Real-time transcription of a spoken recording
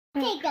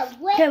take the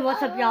whip. Okay,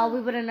 what's up, y'all?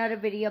 We put another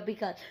video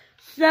because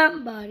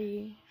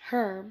somebody,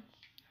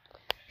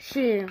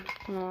 she,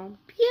 yeah.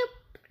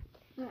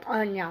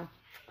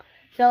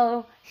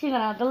 So, she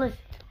gonna have to listen.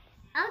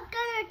 I'm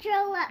gonna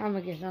throw up. I'm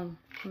gonna get some.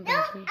 No, I'm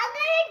gonna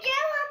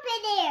throw up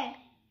in there.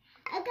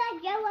 I'm gonna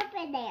throw up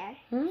in there.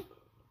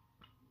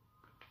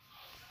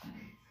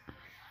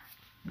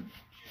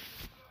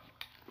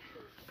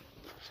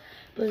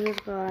 Please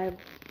subscribe.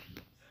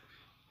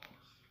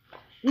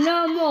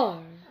 No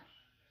more.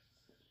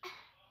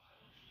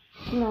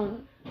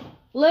 No.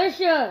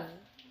 Lisha.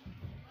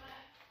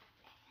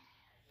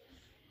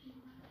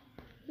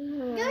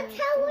 Don't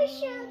tell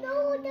Lisha.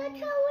 No, don't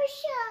tell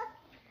Lisha.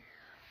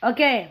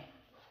 Okay.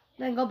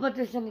 Then go put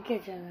this in the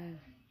kitchen. Then.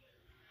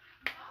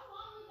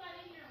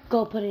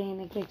 Go put it in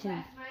the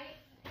kitchen.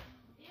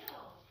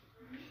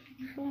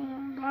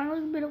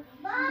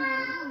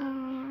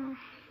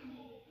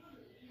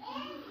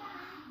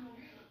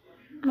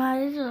 My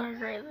eyes are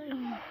crazy.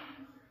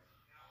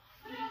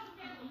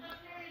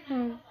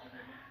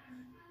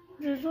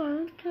 This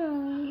one's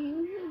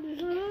coming.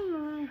 This one's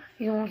not.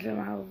 You don't want to see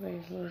my whole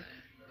face, look.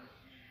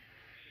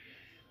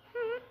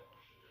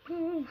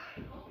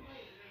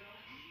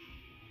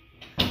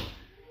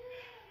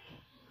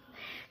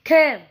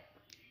 Okay.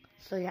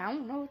 So yeah, I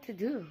don't know what to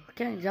do. I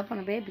can't jump on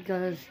the bed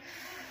because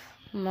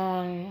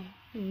my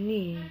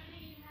knee.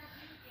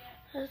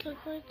 Let's look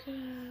like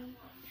that.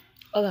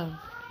 Okay.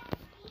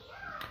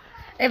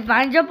 If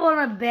I jump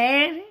on a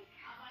bed,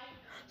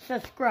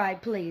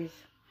 subscribe, please.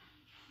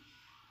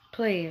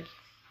 Please.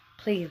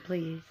 Please,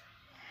 please.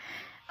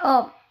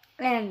 Oh,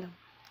 and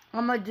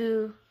I'm going to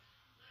do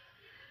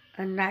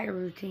a night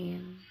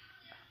routine.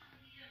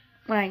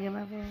 When I get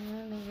my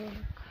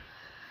phone.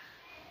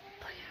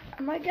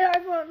 I might get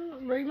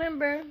iPhone.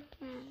 Remember.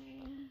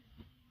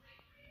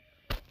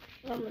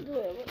 I'm going to do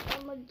it.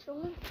 I'm going to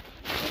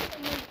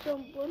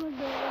jump on a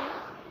bed.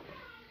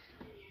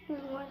 I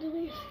don't want to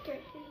be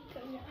scared.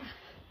 I'm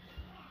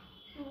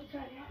going to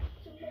try not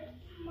to break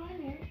my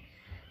neck.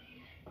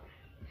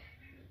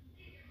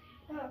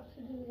 I have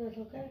to do this,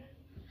 okay?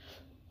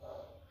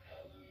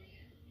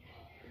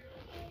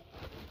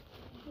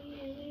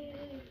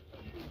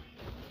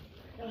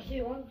 I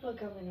see one foot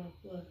coming up,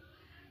 look.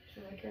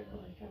 So I can't go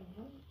like that.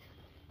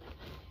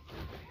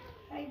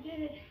 I did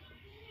it.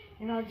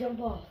 And I'll jump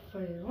off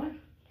for you. 1,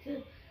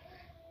 2,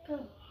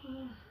 go.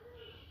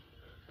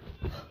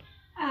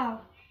 Ow.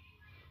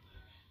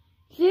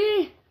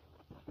 See?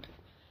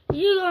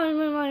 You got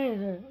me in my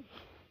hand.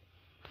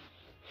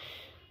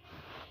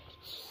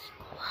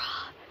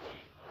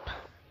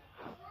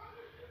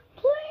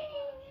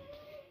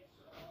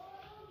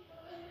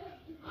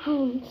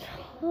 I'm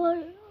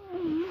tired.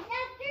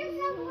 There's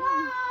some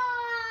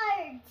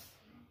words.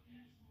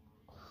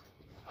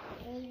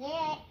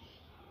 Yeah.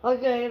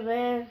 Okay,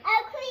 then.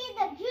 I'll clean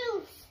the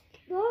juice.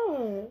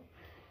 No.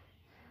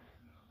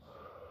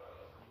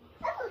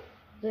 Oh.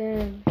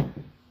 Then.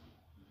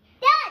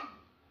 Done.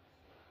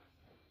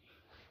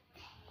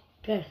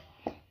 Okay.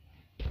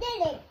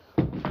 Did it.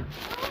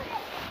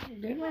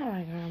 Did my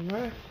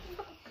camera.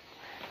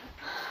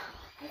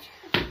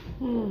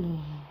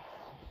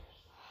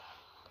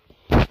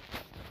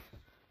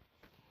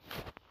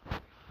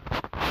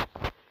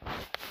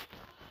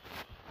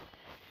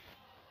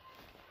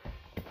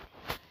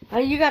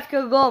 You guys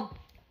could go.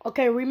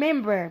 Okay,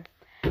 remember.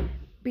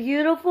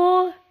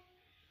 Beautiful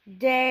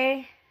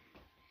day,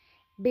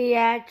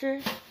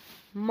 Beatrice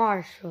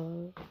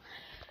Marshall.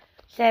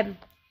 Said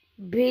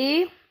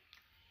BEATRICE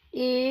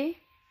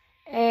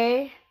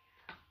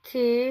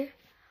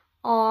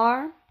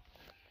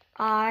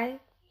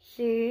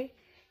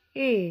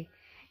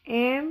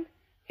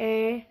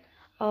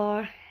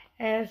MARSHALL.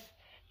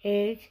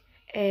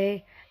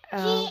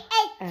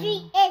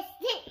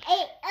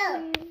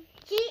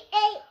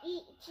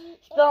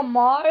 Spell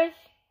Mars,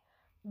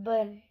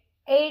 but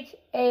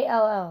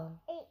HALL.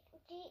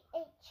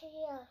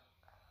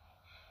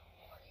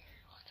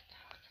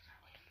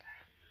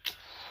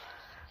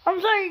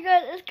 I'm sorry,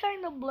 guys. It's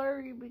kind of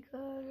blurry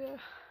because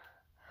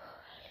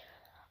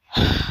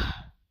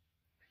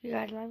you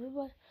guys love it,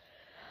 but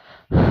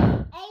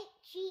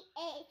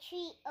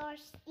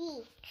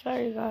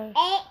sorry, guys.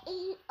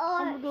 I'm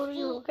gonna go to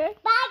you, okay?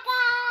 Bye,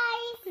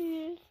 guys.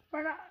 Please.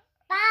 We're not.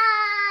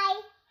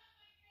 Bye.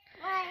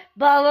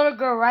 But a little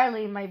girl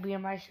Riley might be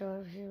in my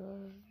show if she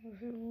was.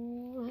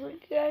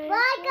 Bye,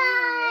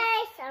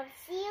 guys. I'll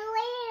see you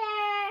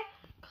later.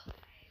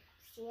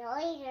 See you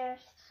later.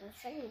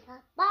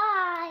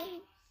 Bye.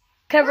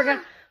 Okay, we're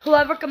gonna.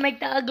 Whoever can make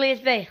the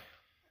ugliest face.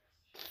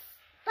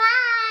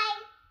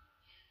 Bye.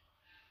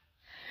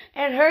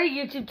 And her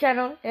YouTube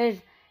channel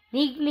is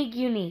Neek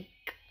Unique.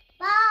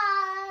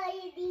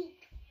 Bye.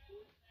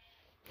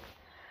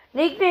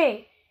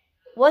 Neek.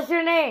 What's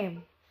your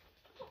name?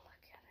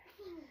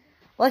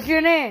 What's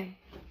your name?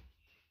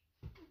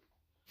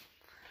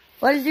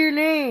 What is your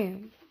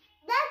name?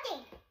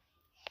 Nothing.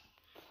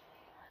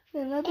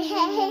 Nothing.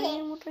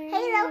 Hello.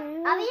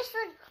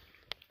 Obviously.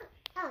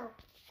 Oh.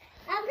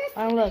 I'm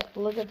just.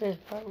 Look at this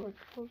part. Look.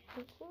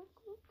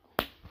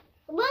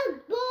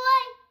 Look, boy.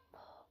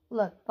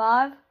 Look,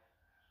 5,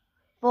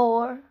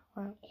 4,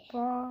 5,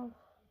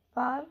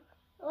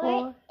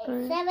 4,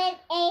 3, 7, 8,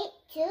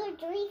 2,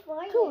 3,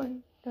 4.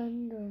 2.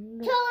 Dun, dun,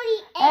 dun. 28.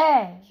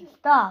 Hey,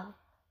 stop.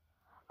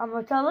 I'm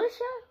gonna tell this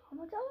shit.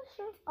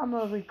 I'm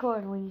gonna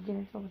record when you get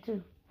in trouble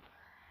too.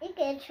 You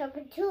get in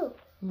trouble too.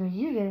 No,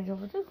 you get in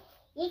trouble too.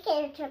 You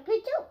get in trouble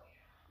too.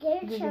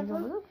 Get in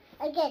trouble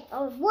again.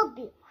 I'll whoop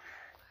you.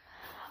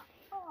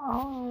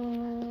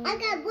 Oh. I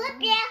got whoop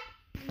you.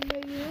 No,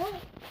 you won't.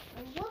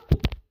 I'll whoop you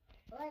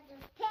with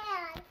this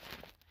pan.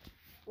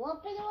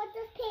 Whoop you with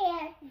this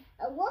pan.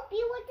 I'll whoop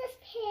you with this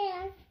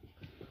pan.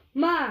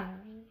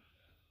 Mine.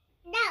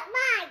 Not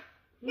mine.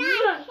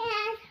 My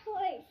pan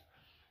horse.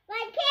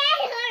 My pan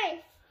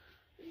horse.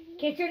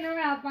 Okay, turn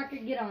around if I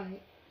can get on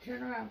it.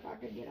 Turn around if I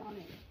can get on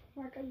it.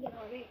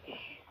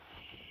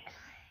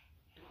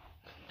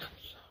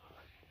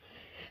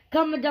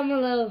 Comment down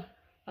below.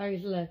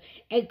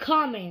 And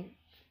comment.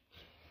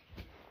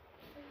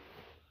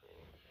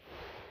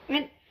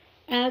 And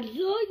add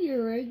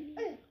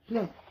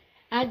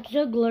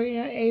to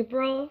Gloria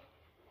April.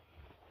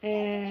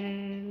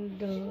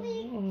 And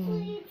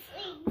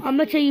I'm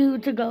gonna tell you who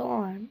to go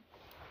on.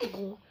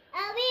 Go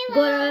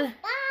to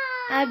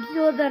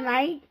Axel the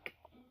Night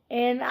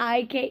and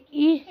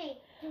IKE.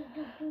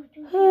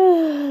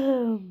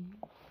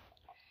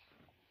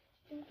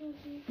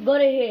 Go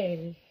to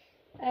his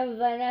and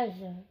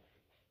Vanessa.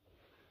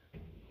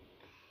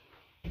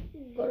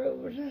 Go to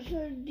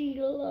Vanessa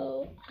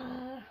D'Lo.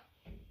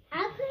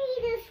 I'll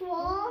create this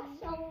wall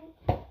so.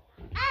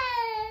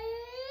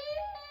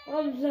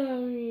 I'm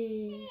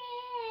sorry.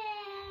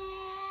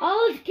 I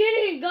was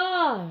kidding,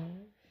 God.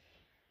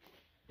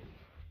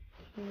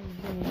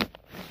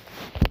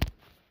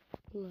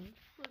 Look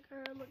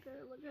at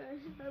her.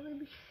 She's my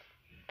baby.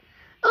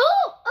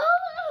 Oh,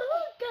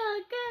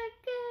 God.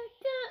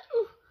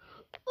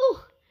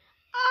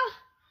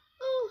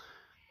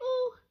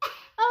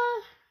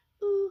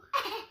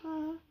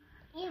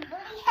 You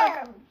bully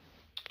her.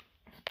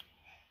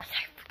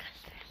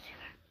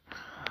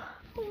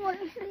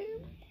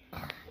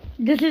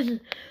 This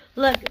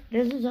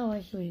is how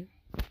I sleep.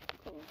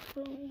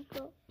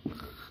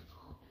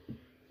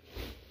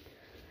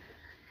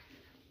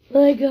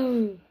 Hey,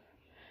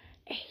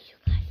 you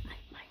guys, I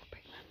might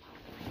bring my mom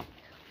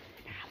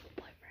and have a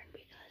boyfriend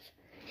because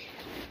she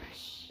doesn't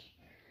trust.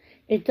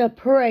 It's a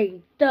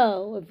prank,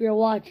 though, if you're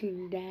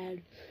watching,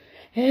 Dad.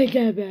 It's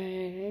a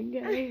prank.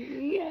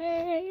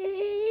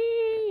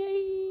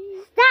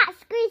 Stop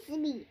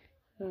squeezing me.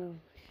 Oh,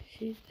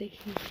 she's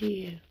thinking to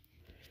you.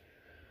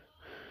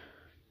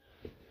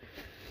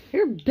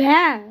 You're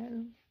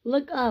bad.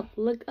 Look up.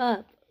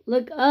 Oh,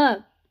 look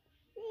up.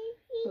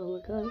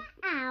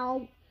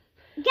 Ow.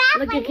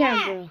 Look at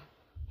camera.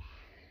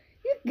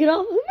 You get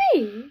off of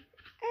me.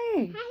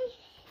 Hey.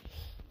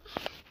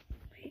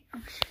 Wait,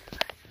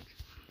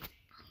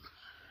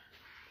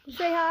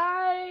 say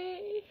hi.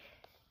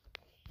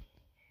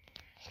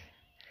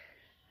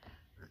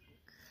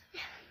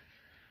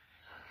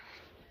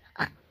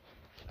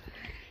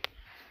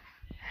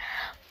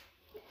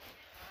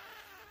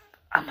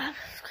 I'm out of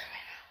screaming.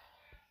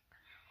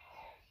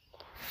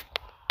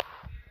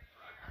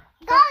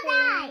 Go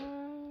night.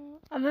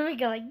 I'm gonna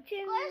go like Go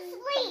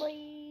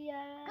sleep.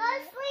 Go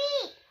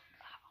sleep.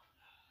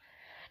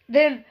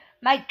 Then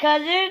my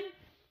cousin.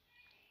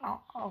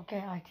 Oh, okay.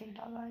 I think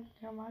I like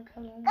you're my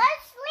cousin. Go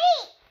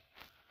sleep.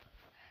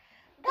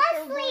 Go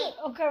sleep.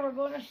 Okay, we're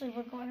going to sleep.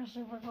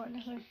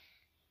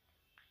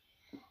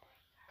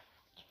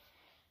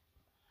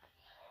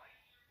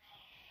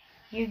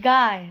 You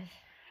guys,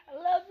 I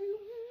love you.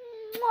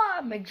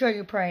 Mwah. Make sure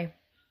you pray.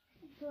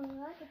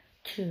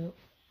 2.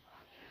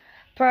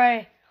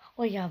 Pray.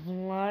 We have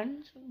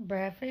lunch,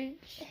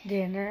 breakfast,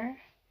 dinner.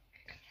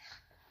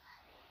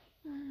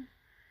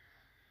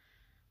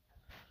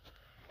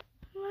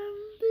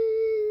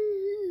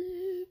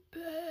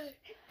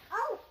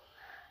 Oh,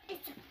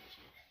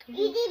 you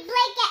need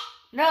blanket.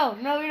 No,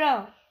 we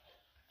don't.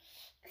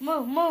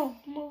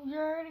 Move.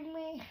 You're hurting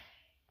me.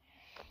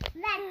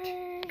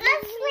 Go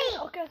sleep.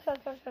 Okay.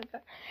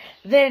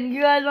 Then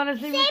you guys want to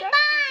sleep? Say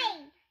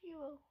bye. You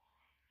will.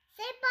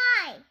 Say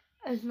bye.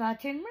 It's not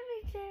 10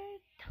 minutes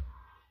yet.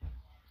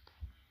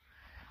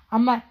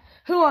 I'm like,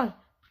 who wants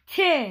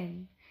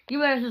 10? You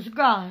better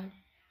subscribe.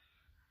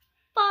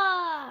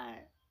 5.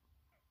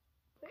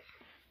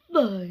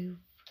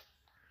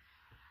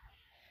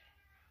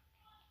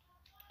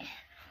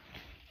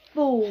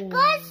 4.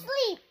 Go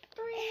sleep.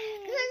 3.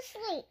 Go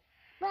sleep.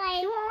 Bye.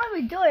 You won't let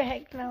me do it,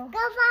 heck no. Go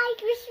bye,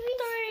 Christmas.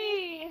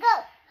 3. Go.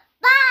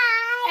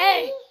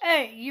 Bye.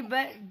 Hey, you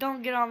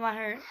don't get on my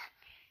hurt.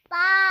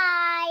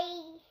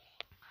 Bye.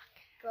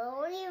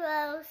 Go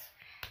Rose.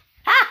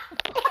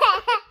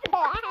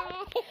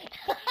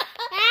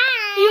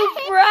 You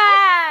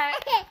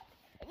brat!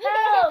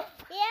 Help!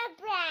 You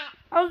brat.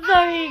 I'm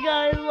sorry, you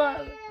guys.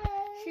 Look.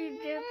 She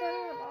did that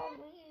on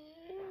me.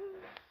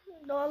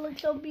 Do I look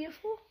so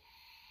beautiful?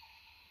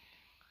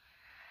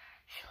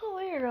 So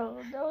weirdo.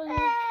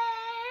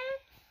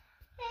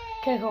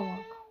 Okay, come on.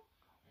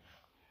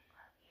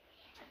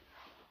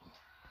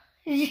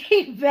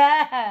 She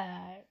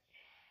bad.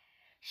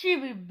 She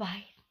be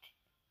biting.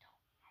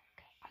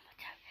 Okay, I'm gonna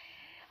tell you.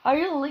 Are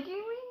you licking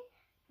me?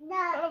 No.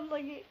 I'm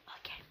licking.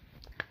 Okay.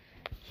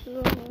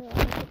 So,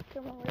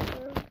 come on,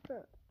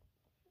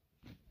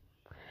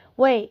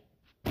 wait.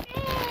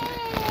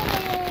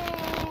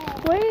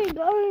 Wait,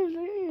 guys.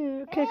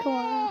 Okay, come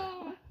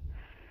on.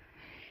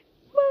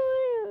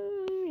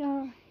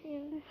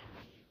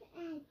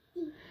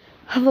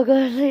 I'm gonna go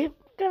to sleep.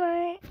 Good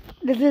night.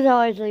 This is how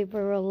I sleep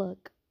for real.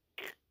 Look.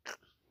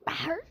 It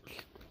hurts.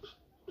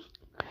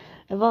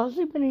 If I was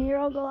sleeping in here,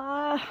 I'll go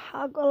out.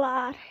 I'll go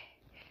out.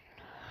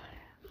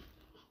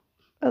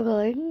 I'll go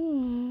like,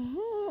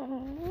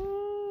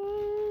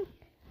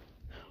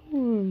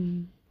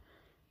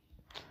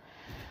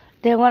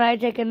 Then when I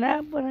take a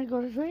nap, when I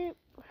go to sleep.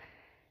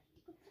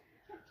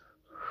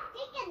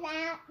 Take a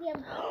nap, you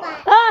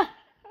butt. Ah!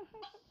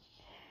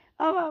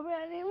 I'm not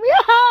ready.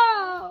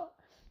 Meow!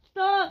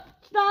 Stop!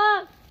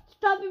 Stop!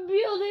 Stop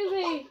abusing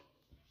me!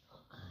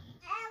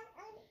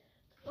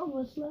 I'm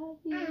gonna slap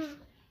you.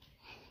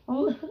 I'm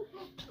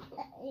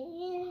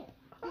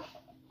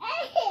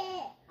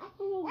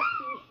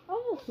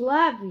gonna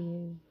slap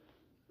you.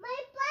 My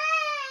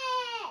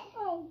butt!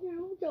 Oh,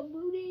 girl, what's your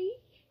booty?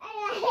 I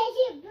like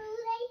your booty.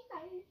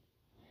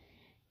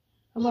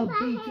 I'm gonna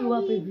beat you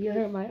up if you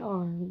hurt my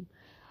arm.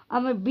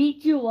 I'm gonna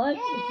beat you up.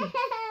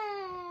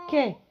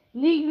 Okay,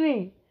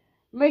 me.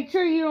 Make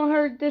sure you don't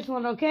hurt this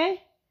one,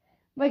 okay?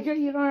 Make sure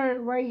you don't hurt it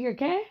right here,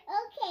 okay?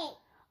 Okay.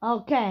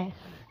 Okay.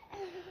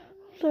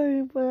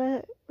 Sorry for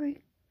that.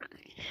 Right.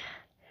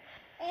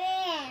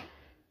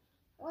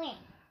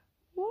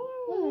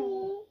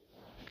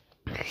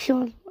 She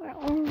wants my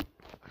arm.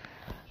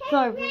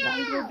 Sorry for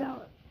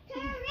that.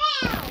 Turn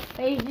around.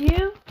 Face you.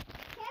 Turn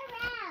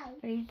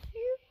around. Face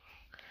you.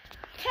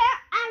 Turn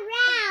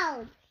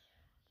around.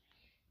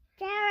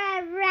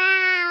 Turn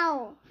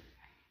around.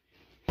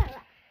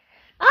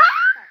 Ah!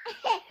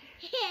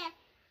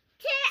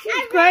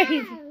 She's crazy.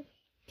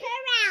 Turn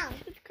around.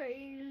 It's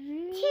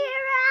crazy. Turn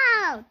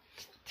around.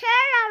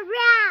 Turn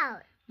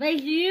around.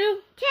 Face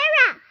you. Turn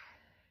around.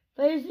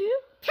 Face you.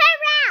 Turn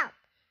around.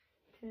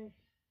 Okay.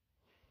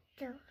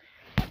 Turn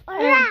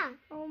around.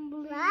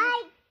 Unbelievable.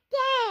 Like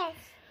this.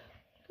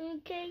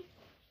 Okay.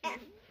 Turn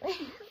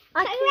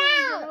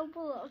around.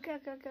 Okay.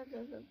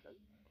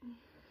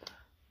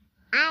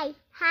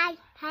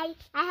 Hi.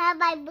 I have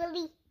my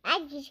booty. I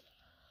just.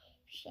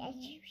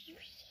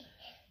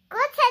 Go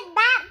to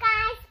that,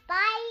 guys.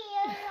 Bye,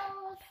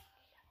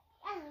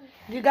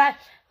 you. You got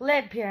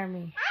lip here,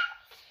 me.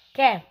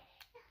 Okay.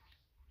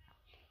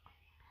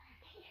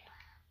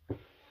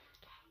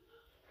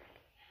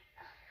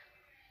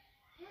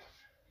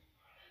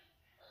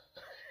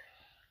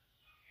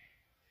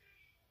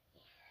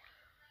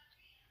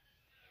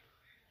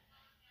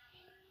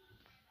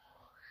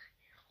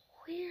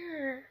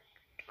 Weird.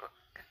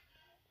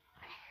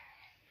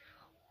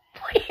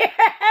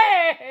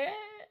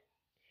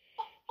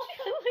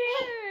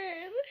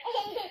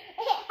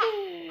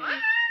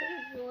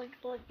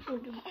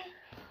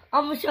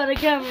 I'm gonna show the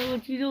camera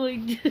what you're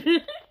doing.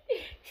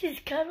 She's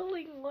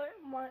cuddling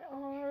my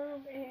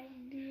arm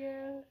and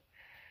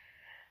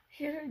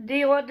do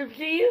you want them to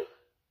see you?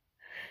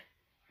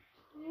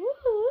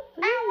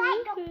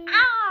 I like them.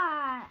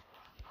 Huh?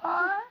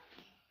 Oh!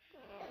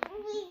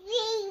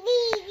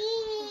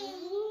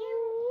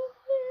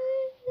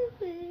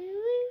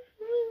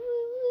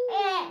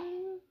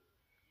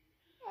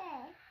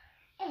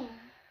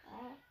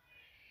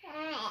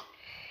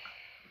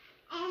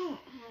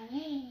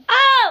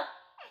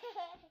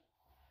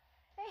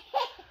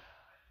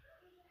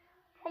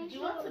 Do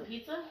you want some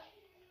pizza?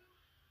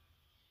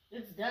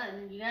 It's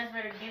done. You guys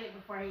better get it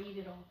before I eat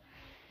it all.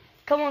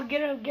 Come on,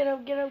 get up.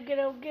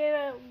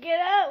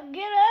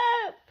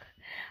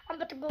 I'm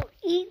about to go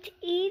eat.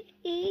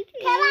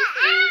 Come on.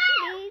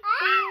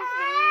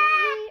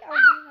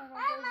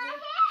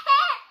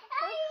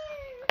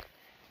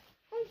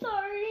 I'm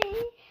sorry.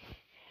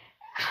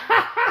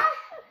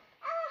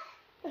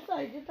 I'm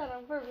sorry, I did that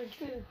on purpose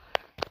too.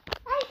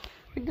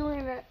 We're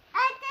doing that. I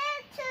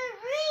did to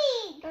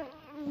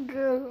read.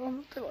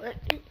 Girl,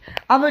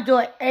 I'm gonna do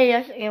an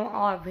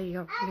ASMR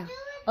video. I do it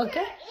Okay? to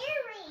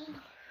earring.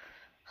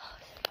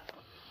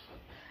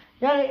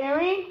 You got an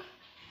earring?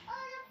 On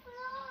the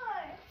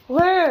floor.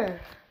 Where?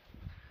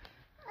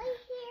 Right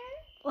here.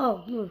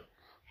 Oh, move.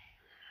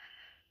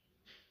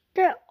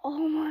 That,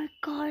 oh my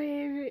god,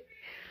 is it?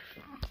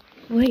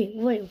 Wait,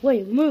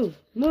 move.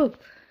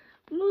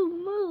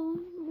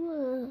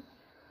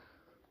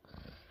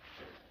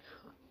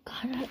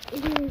 God,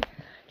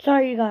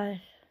 sorry, you guys.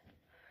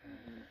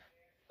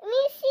 Let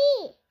me see.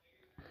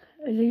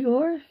 Is it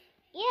yours?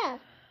 Yeah.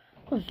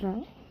 No, it's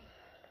not.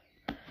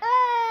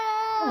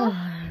 Let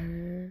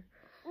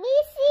me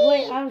see.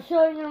 Wait, I'm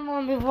showing your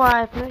mom before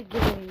I forget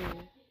it.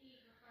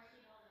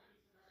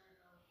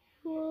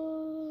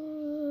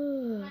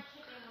 Whoa.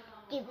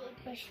 Give me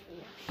a push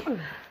for you.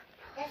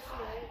 That's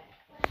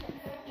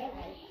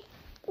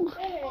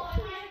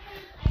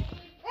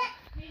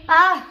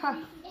Ah!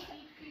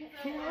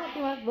 She knocked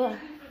my butt.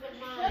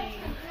 right.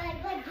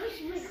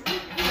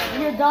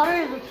 Your daughter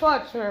is a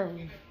torture.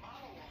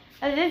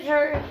 And this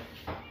hurt.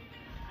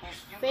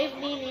 Save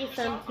Nini's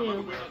son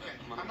too.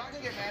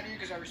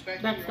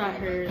 That's not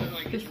hers.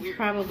 This is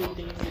probably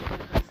Nini's.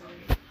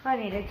 I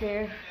need a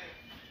chair.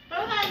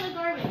 Throw that in the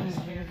garbage.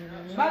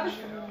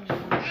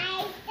 I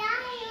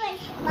thought it was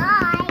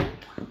mine.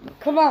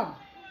 Come on.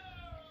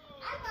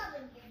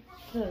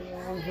 I'm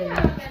over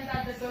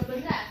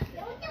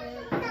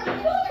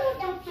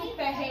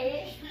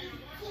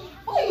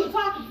Who are you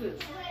talking to?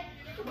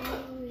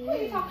 Who are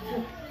you talking to?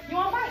 You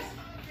want to fight?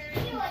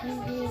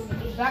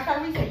 Like I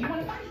said, you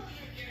want to fight?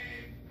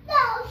 No,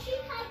 she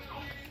can't.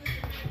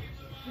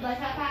 You like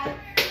high five?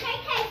 Kai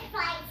can't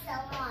fight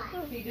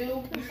someone. You do?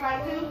 You fight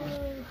too?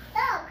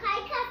 No, Kai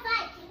can't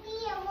fight me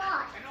and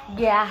what?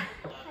 Yeah.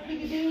 I think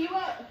he's beating you up.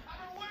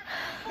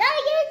 No,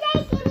 you say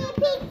give me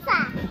pizza.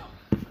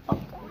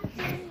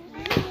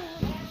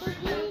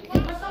 You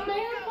want some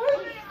man?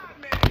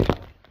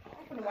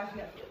 I'm gonna watch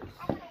Netflix.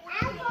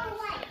 I'm gonna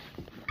wait.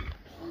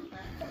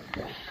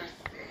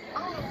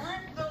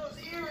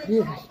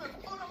 Yeah.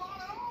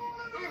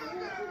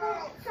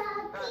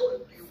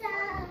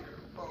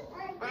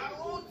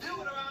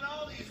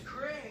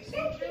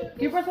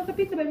 Give us a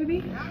pizza, baby B. I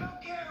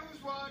don't care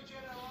who's watching.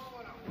 I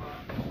want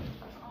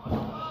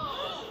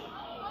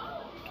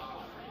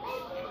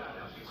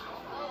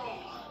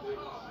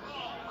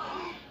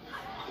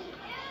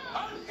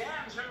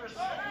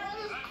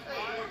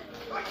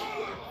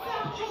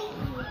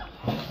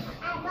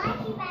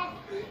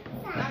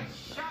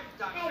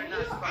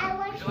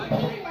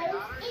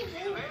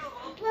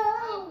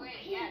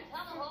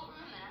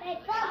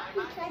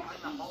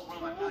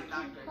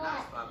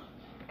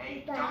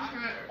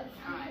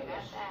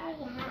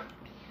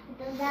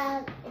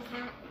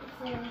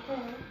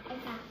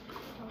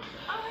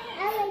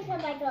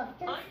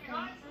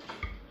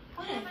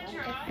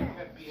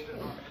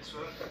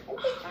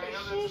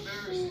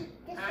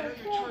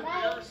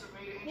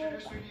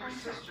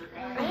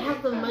I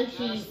have the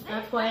munchies.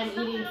 That's why I'm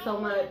eating so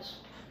much.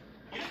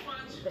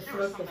 The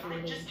smoke is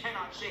moving.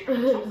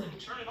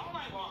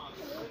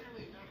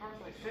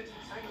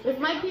 Is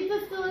my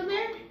pizza still in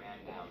there?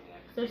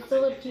 There's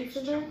still a piece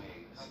in there?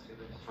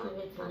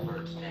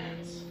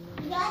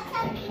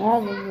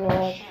 Oh my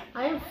god.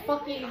 I am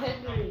fucking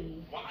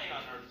hungry.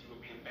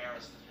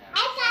 I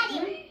got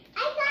it. I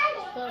got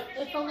it. So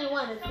it's only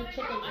one. It's the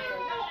chicken.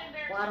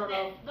 Well, I don't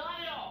know.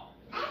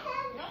 I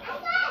got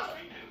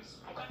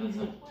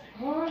it.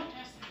 Huh?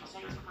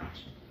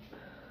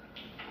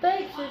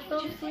 Thanks, you're so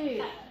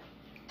sweet.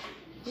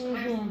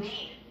 Mm-hmm.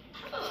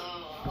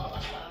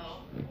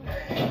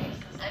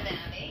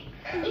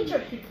 Eat your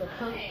pizza,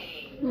 huh?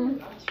 Mm-hmm.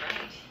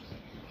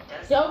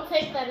 Don't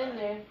take that in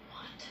there.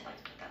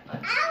 I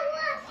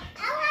want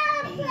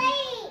a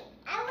plate.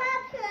 I want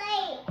a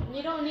plate.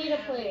 You don't need a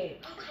plate.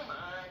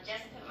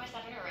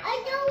 I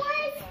don't want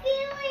to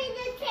spill in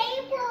the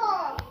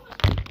table.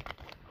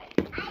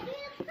 I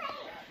need a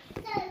plate.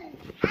 So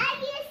I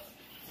just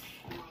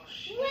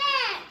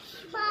ranch,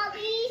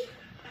 Bobby.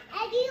 I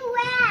need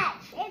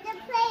ranch in the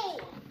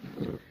plate.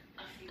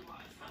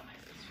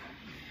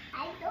 I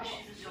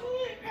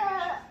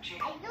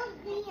don't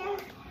need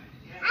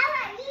I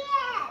want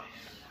ranch.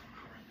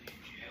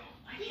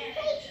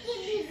 Please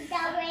give me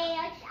the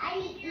ranch. I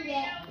need to eat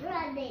it.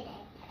 Run it.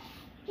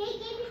 Can you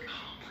give me?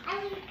 I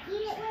will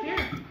eat it right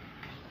now.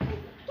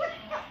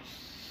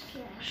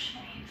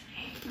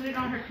 Put it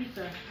on her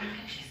pizza.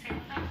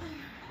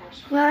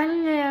 One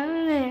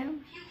there.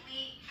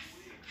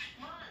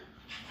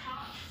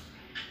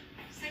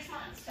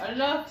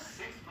 Enough.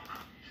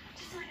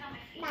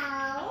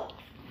 No.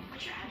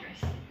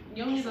 You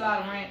don't need a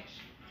lot of ranch.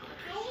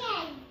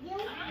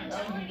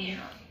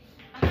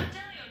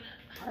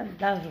 That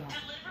does one.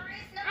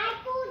 I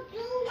could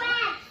do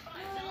ranch.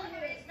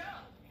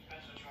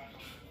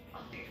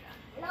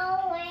 No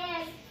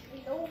ranch.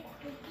 No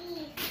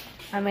cookies.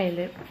 I made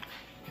it.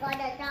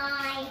 Gonna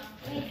die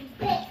with a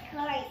big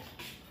heart.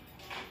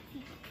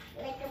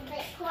 Like a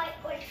big heart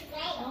or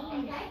today.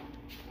 Okay?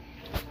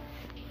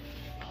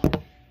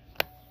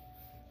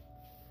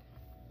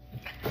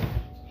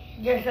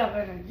 Get yourself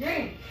in a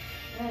drink.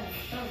 Yeah,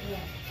 so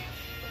good.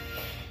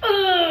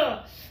 Ugh!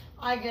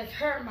 I just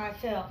hurt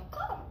myself.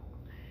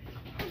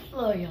 I'm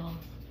slow, y'all.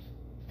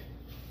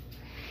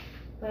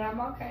 But I'm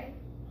okay.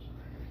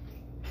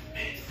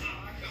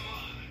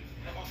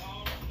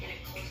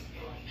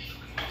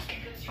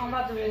 I'm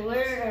about to be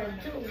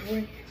weird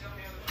too.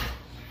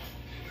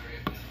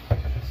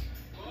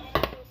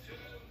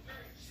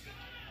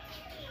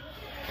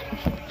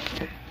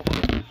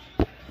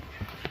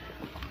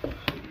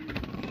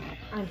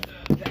 I'm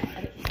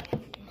bad.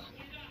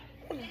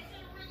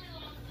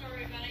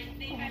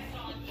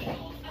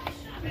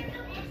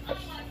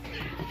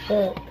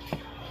 Oh.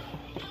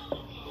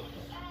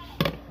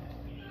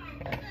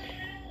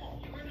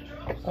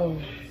 Oh.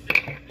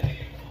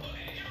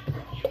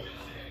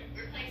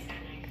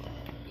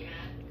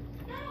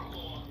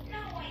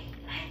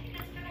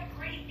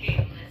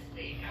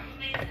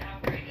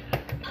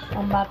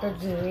 I'm about to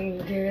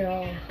drink it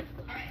all.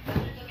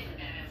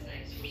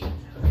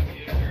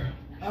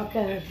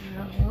 Okay,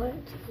 now what?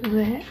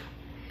 Okay,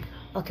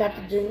 I have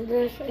to drink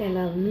this in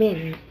a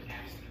minute.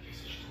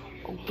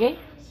 Okay?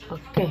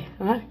 Okay,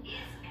 huh?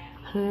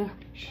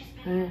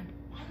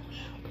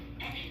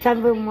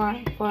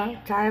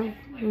 Time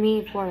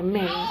me for a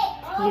minute.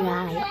 You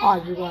guys,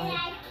 all you guys.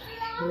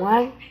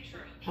 One,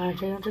 I'll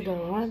take it to the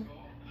one,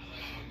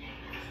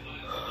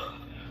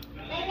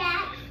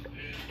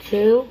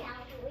 two,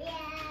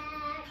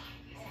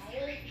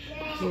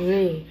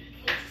 three.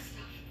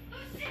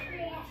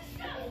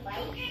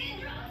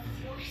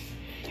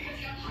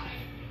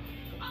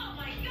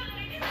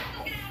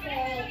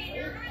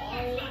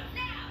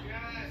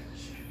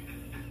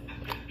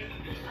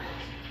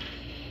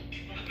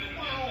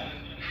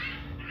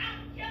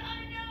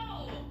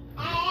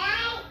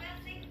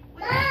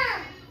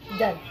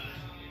 Done.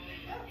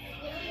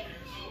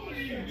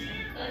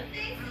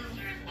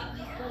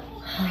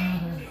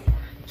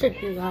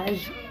 Check you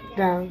guys.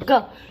 There we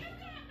go.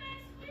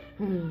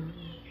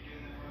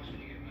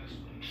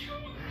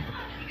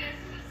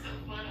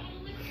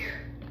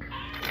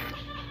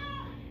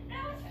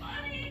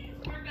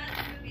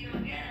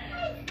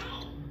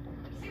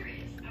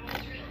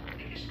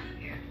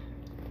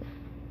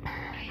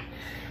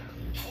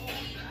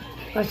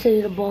 I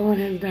see the ball and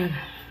it's done.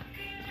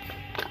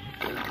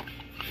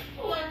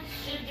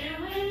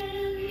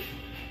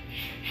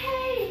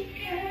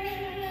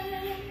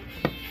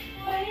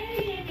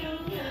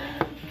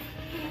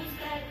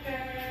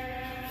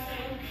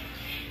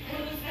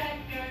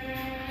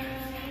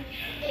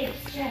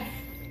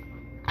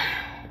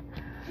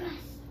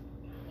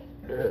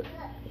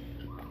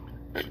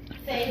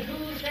 Say,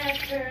 who's that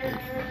girl?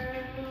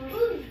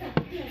 Who's that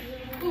girl?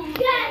 Who's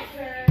that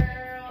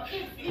girl?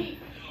 It's me.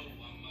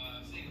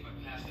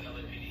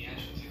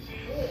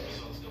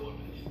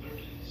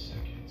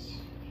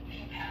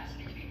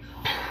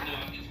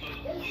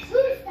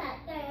 Who's that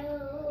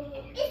girl?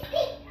 It's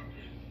pink.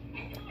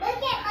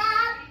 Look at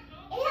Mom.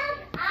 It has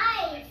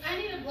eyes. I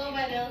need to blow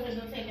my nose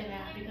and go take a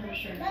nap because I'm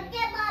sure. Look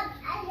at Mom.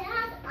 It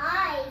has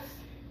eyes.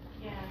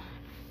 Yeah.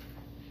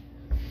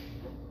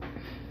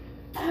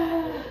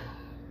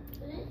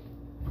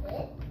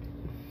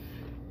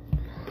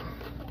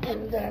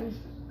 And then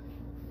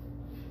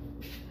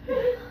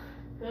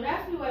Don't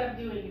ask me what I'm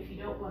doing if you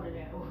don't want to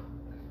know.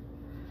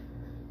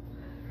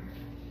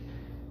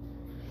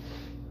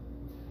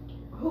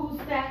 Who's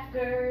that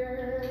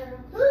girl?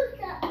 Who's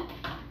that?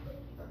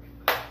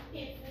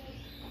 It's me.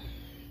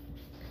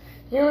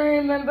 you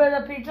remember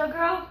the pizza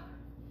girl?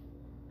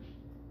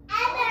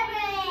 I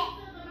remember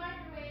it. The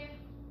microwave.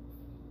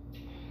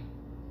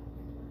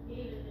 He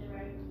did it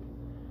right.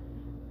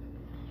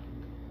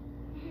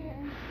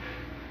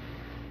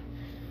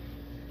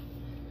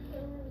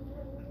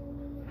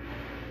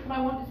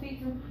 Somebody want this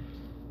pizza?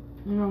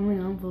 No, me,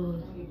 I'm full.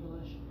 Okay,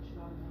 Bush.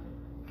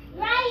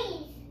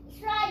 Rice.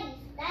 It's rice.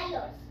 That's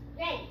yours.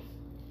 Rice.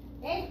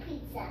 There's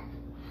pizza.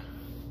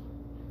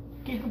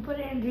 You can put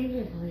it in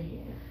Jesus, please.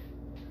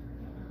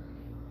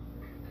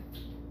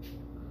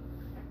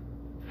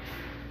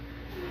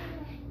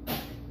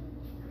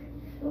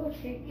 Oh,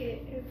 take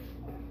it.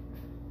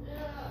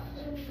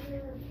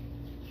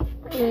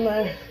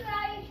 Rice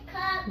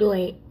cup.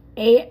 Doing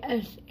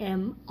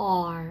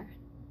ASMR.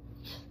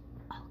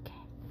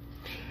 Okay.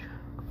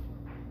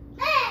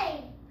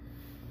 Hey!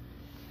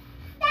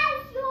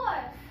 That's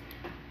yours.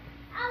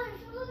 I was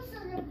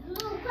losing the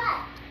blue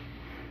cup.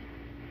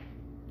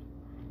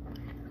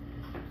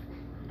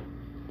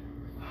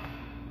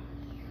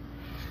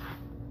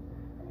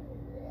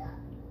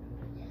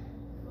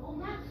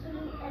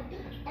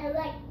 I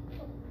like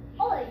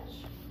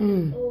orange.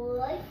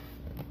 Orange,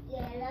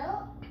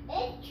 yellow,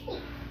 and pink.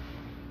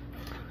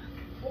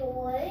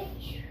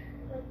 Orange,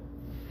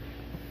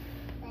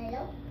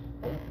 yellow,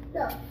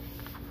 no.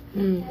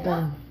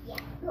 Done.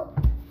 Yellow,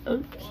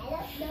 Oops.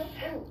 yellow, no,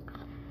 blue.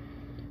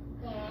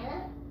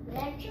 Yellow,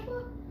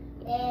 vegetable,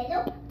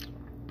 yellow,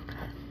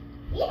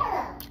 yellow,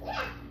 yeah.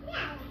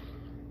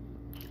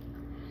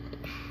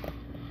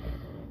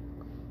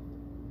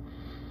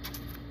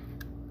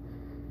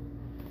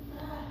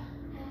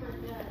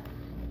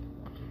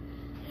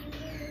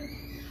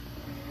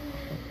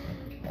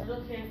 Is it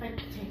okay if I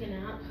take a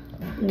nap?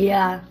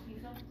 Yeah.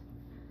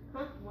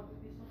 Huh?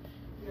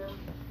 No.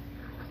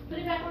 Put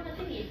it back on the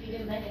thingy if you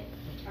didn't bite it.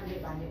 I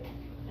did find it.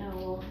 Oh,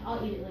 well,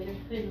 I'll eat it later.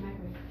 Put it in the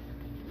microwave.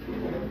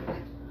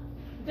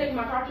 You taking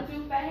my charger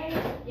too, fathead?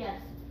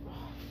 Yes.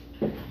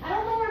 I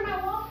don't know where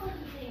my wall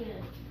cookie thing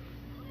is.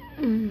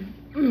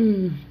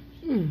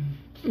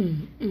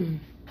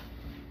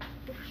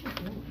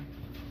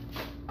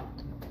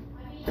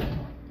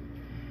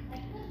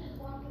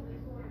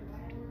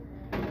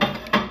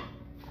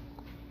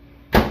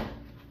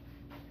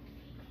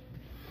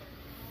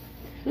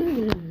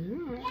 You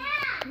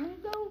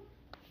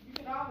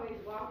can always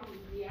walk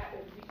and be out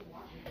there and you can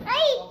watch it.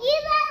 Hey, you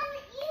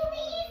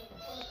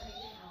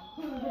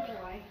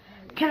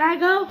Can I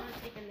go? I want to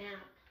take a nap.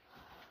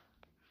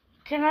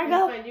 Can I If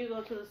go? I do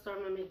go to the store, I'm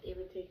going to make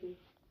David take me.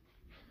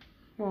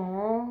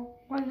 Oh,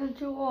 why didn't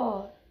you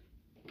walk?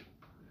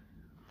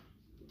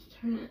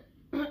 Turn it.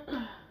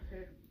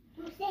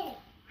 Who's that?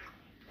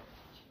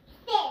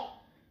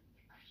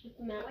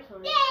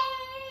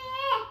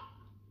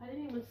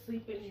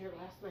 sleep in here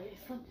last night.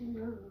 I slept in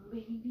your room,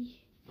 baby.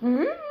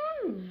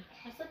 Mm.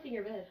 I slept in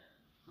your bed.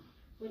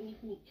 When you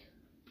sneak.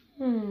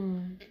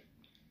 Hmm.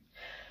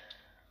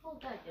 Oh,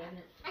 God damn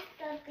it. I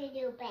slept in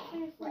your bed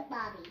with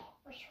Bobby.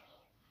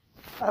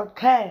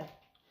 Okay.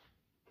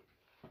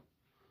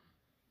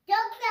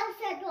 Don't close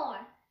the door.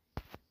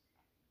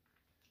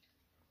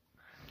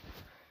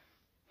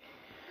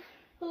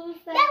 Who's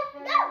that No,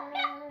 girl?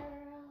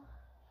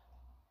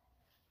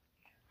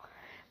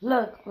 no,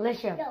 Look,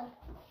 listen. no.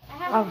 I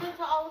haven't been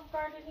to Olive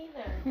Garden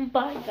either.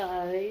 Bye,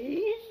 guys.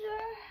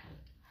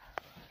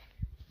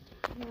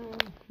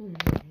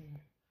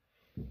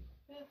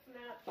 It's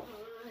nap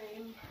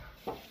time.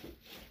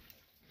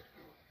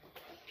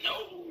 No.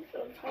 So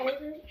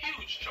tired.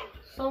 Huge choker.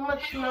 So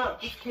much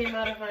snot just came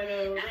out of my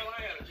nose. Girl,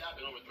 I had a job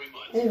in over 3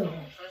 months. Ew.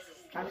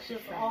 That's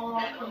just all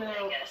coming out.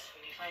 When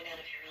you find out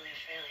if you're really a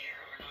failure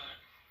or not.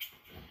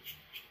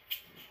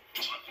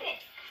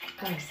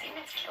 Vaccine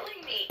is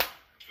killing me.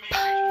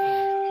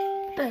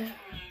 Man.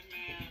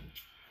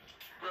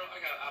 Bro, I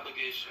got an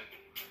obligation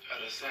at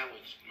a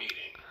sandwich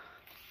meeting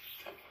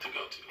to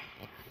go to.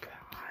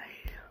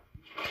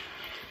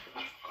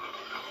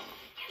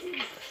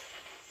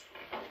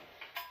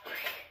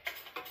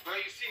 Now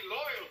you see,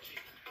 loyalty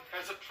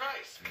has a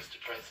price, Mr.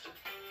 President.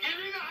 Give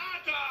me the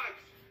hot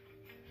dogs!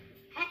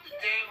 Put the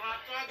damn hot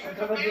dogs in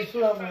the about the bag,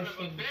 slow son of a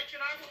motion. bitch,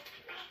 and I will...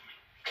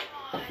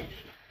 God.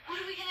 What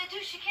are we gonna do?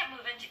 She can't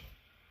move into.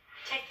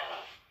 Take that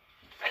off.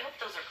 I hope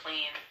those are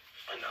clean.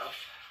 Enough.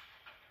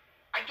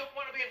 I don't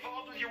want to be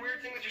involved with your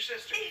weird thing with your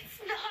sister.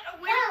 It's not a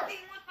weird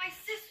thing with my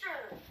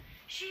sister.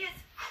 She is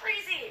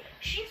crazy.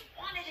 She's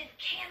wanted in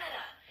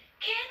Canada.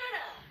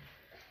 Canada.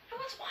 No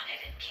one's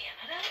wanted in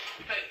Canada.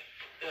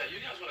 Hey, you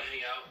guys want to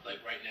hang out, like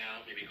right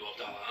now? Maybe go up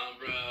to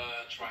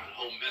Alhambra, try on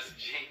home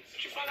messaging.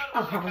 Did you find out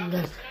about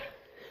Alhambra.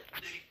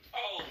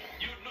 Oh,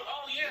 you know?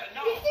 Oh, yeah,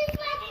 no. This is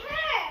my The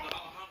purse.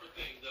 Alhambra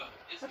thing,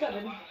 it's Okay, got a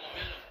baby. lot of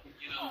momentum,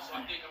 you know, so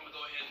I think I'm going to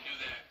go ahead and do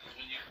that. 'Cause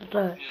when you,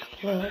 Look, you know,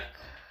 when you're look. back.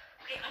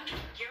 Okay, I'm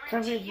gonna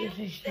Somebody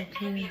guarantee you just that needs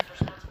to Abby is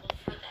responsible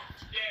for that.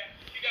 Yeah,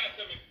 you gotta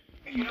come in.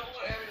 You don't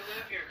want Abby to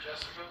live here,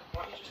 Jessica. Why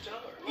don't you just tell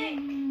her? Nick,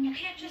 you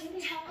can't just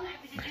tell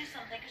Abby to do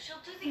something because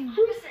she'll do the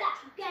opposite.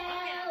 I'm gonna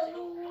have to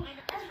go find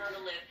a place for her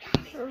to live.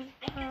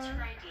 Nick, that's her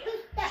idea.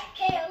 She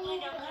can't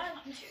find out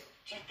what to.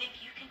 Do you think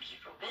you can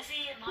keep her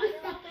busy and lie a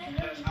little bit?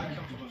 Because I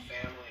come from a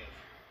family of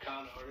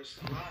con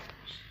artists and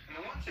liars. And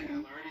the one thing I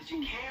learned is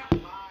you can't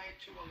lie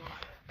to a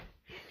liar.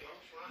 It don't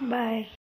fly. Bye.